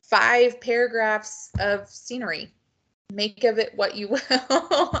 5 paragraphs of scenery. Make of it what you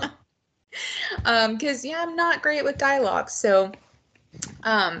will. Because I'm not great with dialogue. So,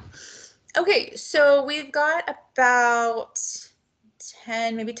 okay, so we've got about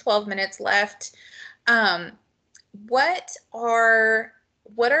 10, maybe 12 minutes left. Um, what are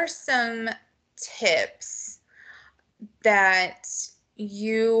some tips that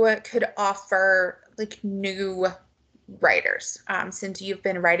you could offer like new writers, since you've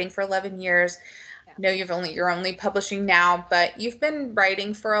been writing for 11 years? Yeah. I know you're only publishing now, but you've been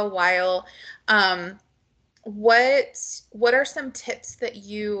writing for a while. What are some tips that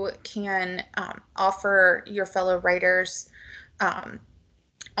you can offer your fellow writers on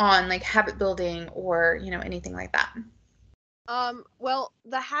like habit building, or anything like that? Well,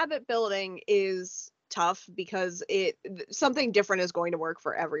 the habit building is tough because something different is going to work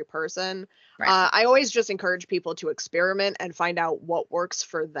for every person. Right. I always just encourage people to experiment and find out what works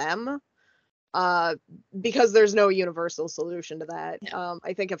for them. Uh, because there's no universal solution to that. Yeah.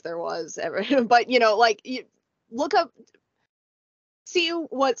 I think if there was ever, but like, look up see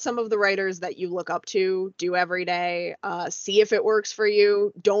what some of the writers that you look up to do every day. See if it works for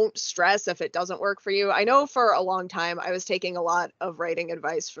you. Don't stress if it doesn't work for you. I know for a long time I was taking a lot of writing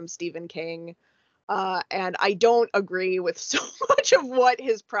advice from Stephen King. And I don't agree with so much of what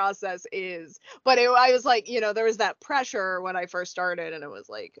his process is. But I was like, there was that pressure when I first started, and it was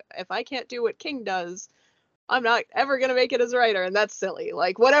like, if I can't do what King does, I'm not ever going to make it as a writer. And that's silly.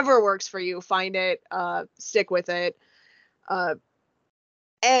 Like, whatever works for you, find it, stick with it. Uh,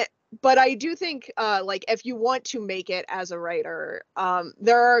 and, but I do think, like, if you want to make it as a writer, I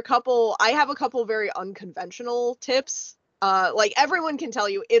have a couple very unconventional tips. Like, everyone can tell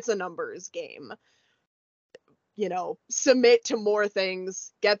you it's a numbers game. Submit to more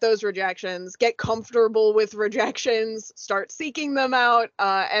things, get those rejections, get comfortable with rejections, start seeking them out,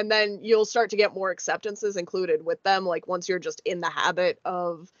 and then you'll start to get more acceptances included with them. Like, once you're just in the habit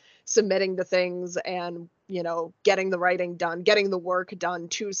of submitting to things and, getting the writing done, getting the work done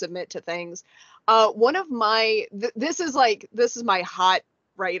to submit to things. One of my, this is my hot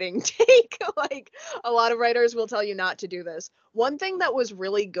writing take. Like, a lot of writers will tell you not to do this. One thing that was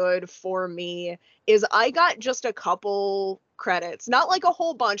really good for me is I got just a couple credits, not like a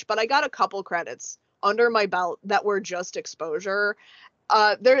whole bunch, but I got a couple credits under my belt that were just exposure.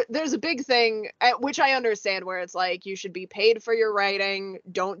 There's a big thing, which I understand, where it's like you should be paid for your writing.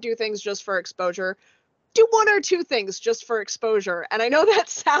 Don't do things just for exposure. Do one or two things just for exposure. And I know that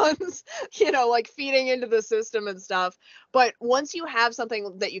sounds, like feeding into the system and stuff. But once you have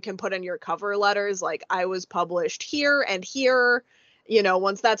something that you can put in your cover letters, like I was published here and here,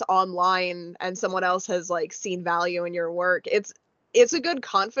 once that's online and someone else has like seen value in your work, it's a good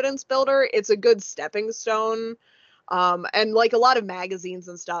confidence builder. It's a good stepping stone. And like a lot of magazines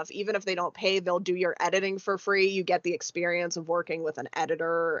and stuff, even if they don't pay, they'll do your editing for free. You get the experience of working with an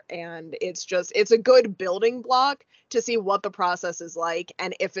editor, and it's a good building block to see what the process is like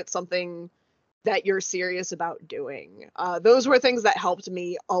and if it's something that you're serious about doing. Those were things that helped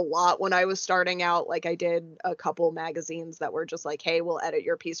me a lot when I was starting out. Like, I did a couple magazines that were just like, hey, we'll edit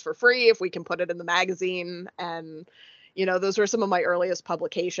your piece for free if we can put it in the magazine. And those were some of my earliest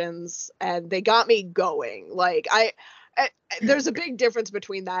publications, and they got me going. Like, there's a big difference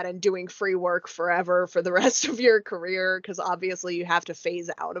between that and doing free work forever for the rest of your career, because obviously you have to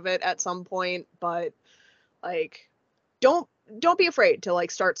phase out of it at some point. But like, don't be afraid to like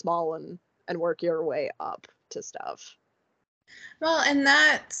start small and work your way up to stuff. Well, and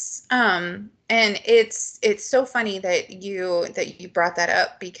that's and it's so funny that you brought that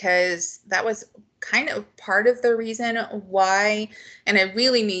up, because that was kind of part of the reason why, and I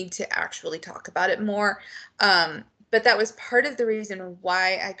really need to actually talk about it more. But that was part of the reason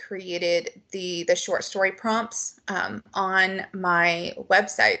why I created the short story prompts on my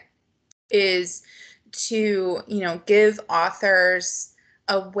website, is to, give authors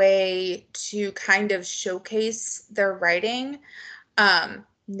a way to kind of showcase their writing.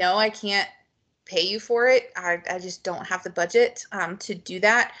 No, I can't pay you for it. I just don't have the budget to do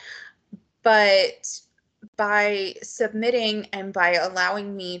that. But by submitting and by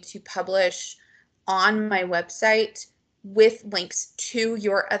allowing me to publish on my website with links to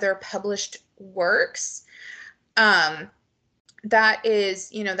your other published works, that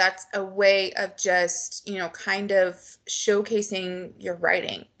is, that's a way of just, kind of showcasing your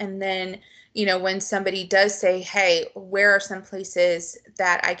writing. And then, when somebody does say, hey, where are some places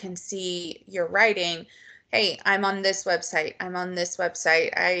that I can see your writing? Hey, I'm on this website. I'm on this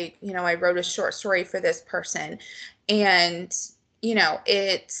website. I wrote a short story for this person. And,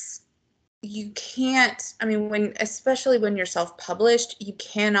 you can't, I mean, especially when you're self-published, you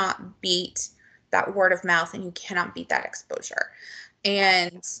cannot beat that word of mouth, and you cannot beat that exposure.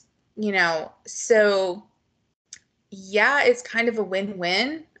 And, so yeah, it's kind of a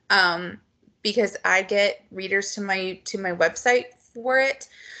win-win, because I get readers to my website for it.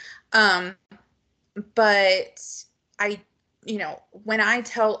 Um, but I, when I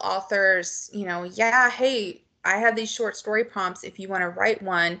tell authors, yeah, hey, I have these short story prompts if you want to write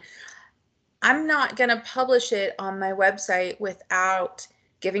one, I'm not going to publish it on my website without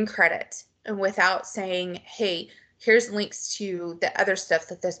giving credit and without saying, hey, here's links to the other stuff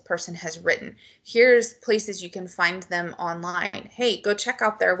that this person has written. Here's places you can find them online. Hey, go check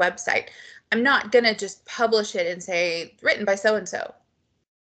out their website. I'm not going to just publish it and say, written by so-and-so.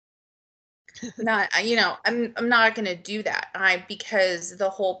 Not, I'm not going to do that. Because the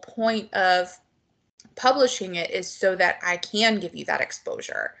whole point of publishing it is so that I can give you that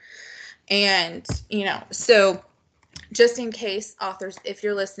exposure. And, so just in case, authors, if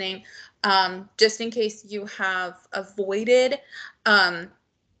you're listening, just in case you have avoided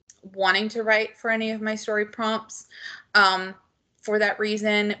wanting to write for any of my story prompts, for that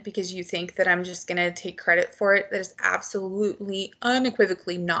reason because you think that I'm just going to take credit for it. That is absolutely,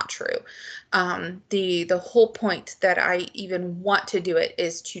 unequivocally not true. The whole point that I even want to do it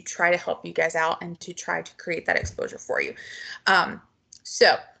is to try to help you guys out and to try to create that exposure for you.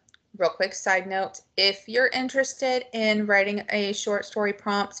 So real quick side note, if you're interested in writing a short story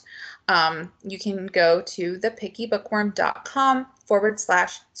prompt, you can go to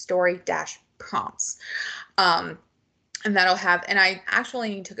thepickybookworm.com/story-prompts. And that'll have, and I actually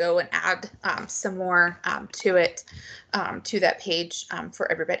need to go and add some more to it, to that page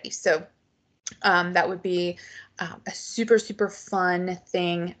for everybody. So that would be a super, super fun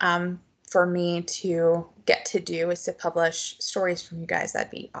thing for me to get to do, is to publish stories from you guys. That'd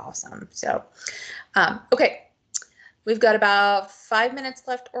be awesome. So, okay, we've got about 5 minutes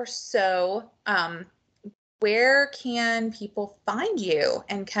left or so. Where can people find you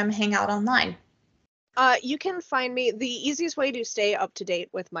and come hang out online? You can find me. The easiest way to stay up to date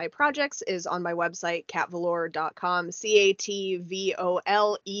with my projects is on my website, catvoleur.com,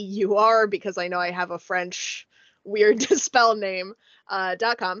 CATVOLEUR, because I know I have a French weird to spell name,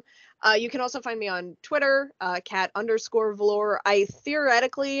 .com. You can also find me on Twitter, cat_voleur. I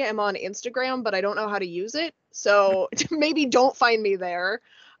theoretically am on Instagram, but I don't know how to use it. So maybe don't find me there.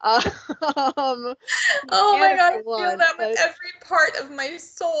 Um, Oh my God, I feel want, that with every part of my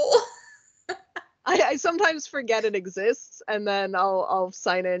soul. I sometimes forget it exists, and then I'll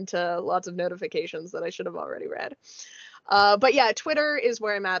sign into lots of notifications that I should have already read. But yeah, Twitter is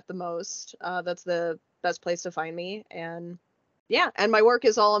where I'm at the most. That's the best place to find me. And yeah, and my work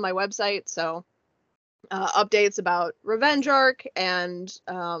is all on my website. So updates about Revenge Arc, and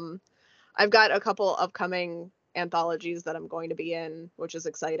I've got a couple upcoming anthologies that I'm going to be in, which is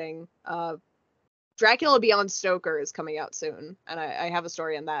exciting. Dracula Beyond Stoker is coming out soon, and I have a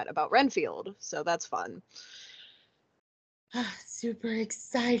story in that about Renfield, so that's fun. Super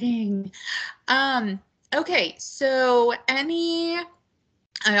exciting. Okay, so I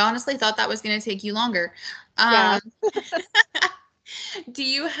honestly thought that was going to take you longer. Yeah. Do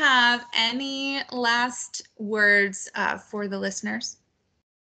you have any last words for the listeners?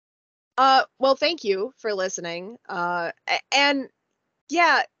 Well, thank you for listening. And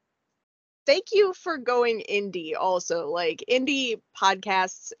yeah, thank you for going indie also. Like indie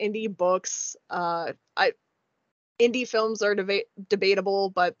podcasts, indie books, indie films are debatable,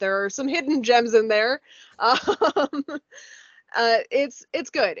 but there are some hidden gems in there. Um, it's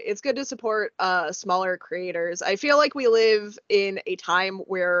good. It's good to support smaller creators. I feel like we live in a time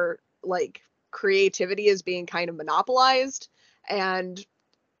where like creativity is being kind of monopolized, and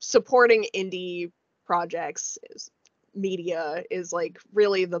supporting indie projects media is like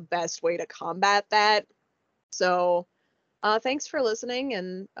really the best way to combat that. So thanks for listening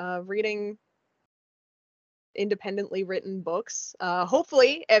and reading independently written books.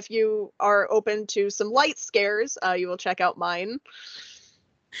 Hopefully, if you are open to some light scares, you will check out mine.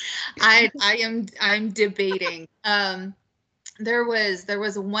 I'm debating. There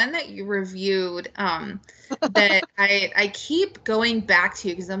was one that you reviewed that I keep going back to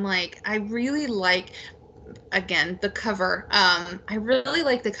because I'm like, I really like, again, the cover. I really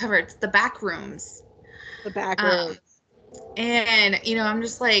like the cover. It's The Back Rooms. The back Um, row. and I'm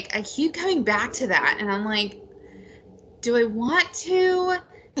just like, I keep coming back to that, and I'm like, do I want to?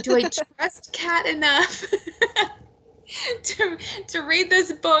 Do I trust Kat enough to read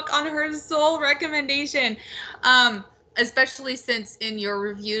this book on her sole recommendation? Especially since in your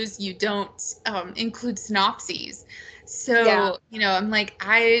reviews you don't include synopses. Yeah. So, I'm like,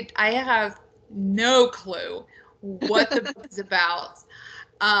 I have no clue what the book is about.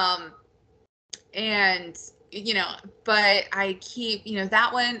 Um, and but I keep that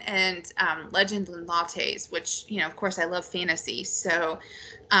one and Legends and Lattes, which of course I love fantasy, so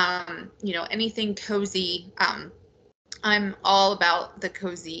anything cozy. I'm all about the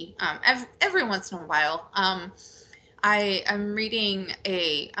cozy. Every once in a while, I'm reading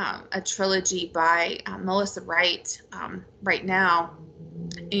a trilogy by Melissa Wright right now,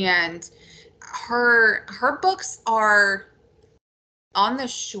 and her books are on the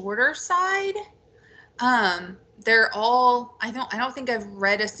shorter side. They're all, I don't think I've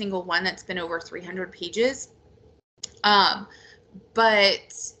read a single one that's been over 300 pages.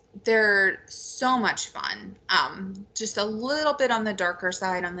 But they're so much fun. Just a little bit on the darker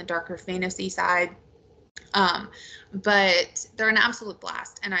side, on the darker fantasy side. But they're an absolute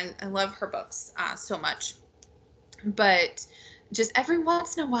blast, and I love her books so much. But just every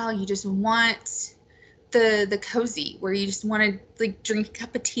once in a while, you just want the cozy, where you just want to like drink a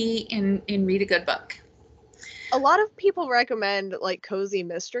cup of tea and read a good book. A lot of people recommend like cozy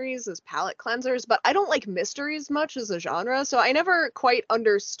mysteries as palate cleansers, but I don't like mysteries much as a genre, so I never quite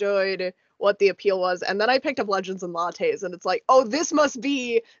understood what the appeal was. And then I picked up Legends and Lattes, and it's like, oh, this is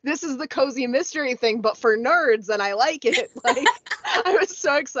the cozy mystery thing, but for nerds, and I like it. Like, I was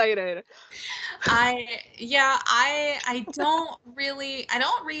so excited. I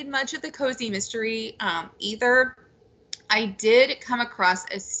don't read much of the cozy mystery either. I did come across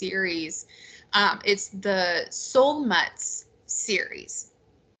a series. It's the Soul Mutts series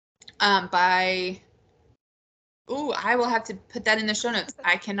by, ooh, I will have to put that in the show notes.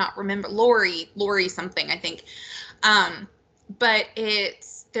 I cannot remember. Lori something, I think. Um, but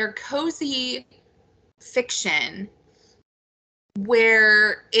their cozy fiction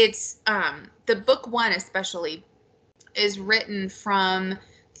where it's the book one especially is written from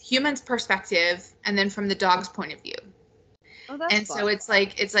human's perspective and then from the dog's point of view. Oh, that's And so fun. it's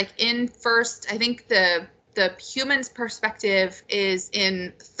like in first, I think the human's perspective is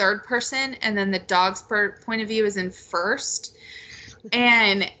in third person and then the dog's point of view is in first.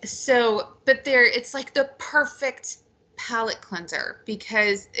 And so, but it's like the perfect palate cleanser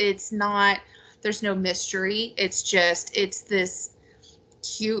because there's no mystery. It's this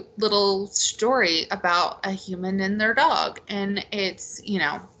cute little story about a human and their dog. And it's,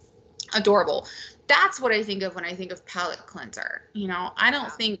 adorable. That's what I think of when I think of palate cleanser. I don't Yeah.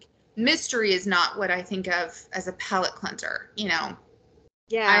 think mystery is not what I think of as a palate cleanser.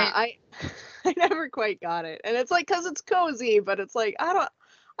 Yeah, I, I never quite got it. And it's like cuz it's cozy, but it's like I don't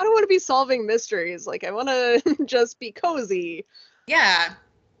want to be solving mysteries. Like I want to just be cozy. yeah.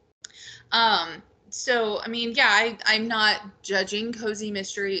 So, I mean, yeah, I'm not judging cozy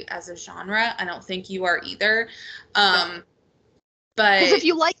mystery as a genre. I don't think you are either. No. Um, Because but if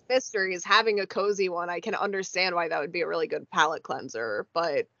you like mysteries, having a cozy one, I can understand why that would be a really good palate cleanser.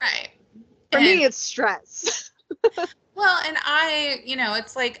 But right. for And me, it's stress. well, and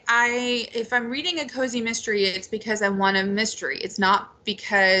it's like if I'm reading a cozy mystery, it's because I want a mystery. It's not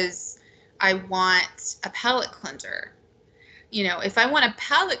because I want a palate cleanser. If I want a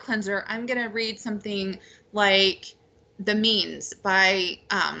palate cleanser, I'm gonna read something like The Means by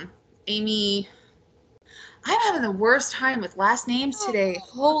Amy. I'm having the worst time with last names today.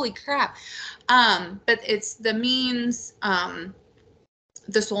 Holy crap. But it's The Means.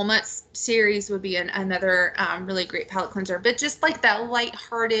 The Soulmates series would be another really great palate cleanser. But just like that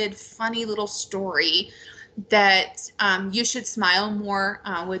lighthearted, funny little story that You Should Smile More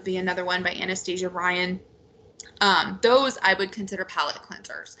would be another one by Anastasia Ryan. Those I would consider palate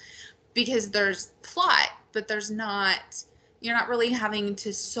cleansers because there's plot, but you're not really having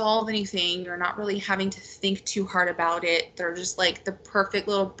to solve anything. You're not really having to think too hard about it. They're just like the perfect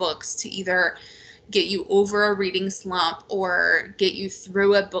little books to either get you over a reading slump or get you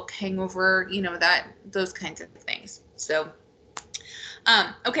through a book hangover, those kinds of things. So,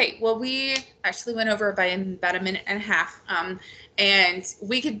 okay, well, we actually went over by about a minute and a half, and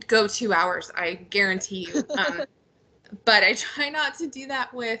we could go 2 hours, I guarantee you. But I try not to do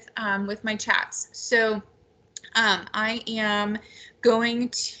that with my chats. So I am going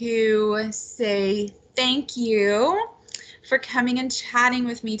to say thank you for coming and chatting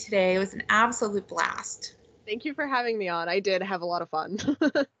with me today. It was an absolute blast. Thank you for having me on. I did have a lot of fun.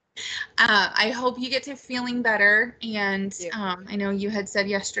 I hope you get to feeling better. And Yeah. I know you had said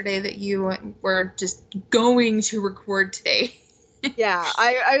yesterday that you were just going to record today. Yeah,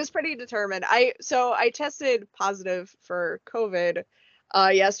 I was pretty determined. I tested positive for COVID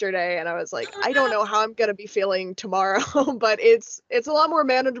yesterday, and I was like, Oh I don't no. know how I'm gonna be feeling tomorrow, but it's a lot more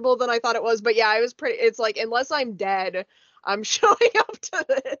manageable than I thought it was. But yeah, I was pretty it's like unless I'm dead, I'm showing up to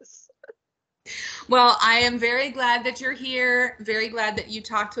this. Well, I am very glad that you're here. Very glad that you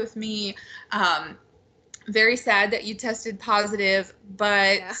talked with me. Very sad that you tested positive,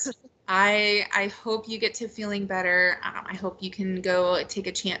 Yeah. but I hope you get to feeling better. I hope you can go take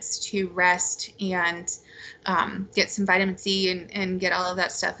a chance to rest and get some vitamin C and get all of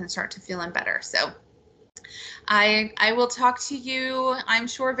that stuff and start to feeling better. So I will talk to you, I'm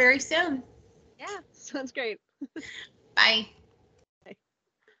sure, very soon. Yeah, sounds great. Bye.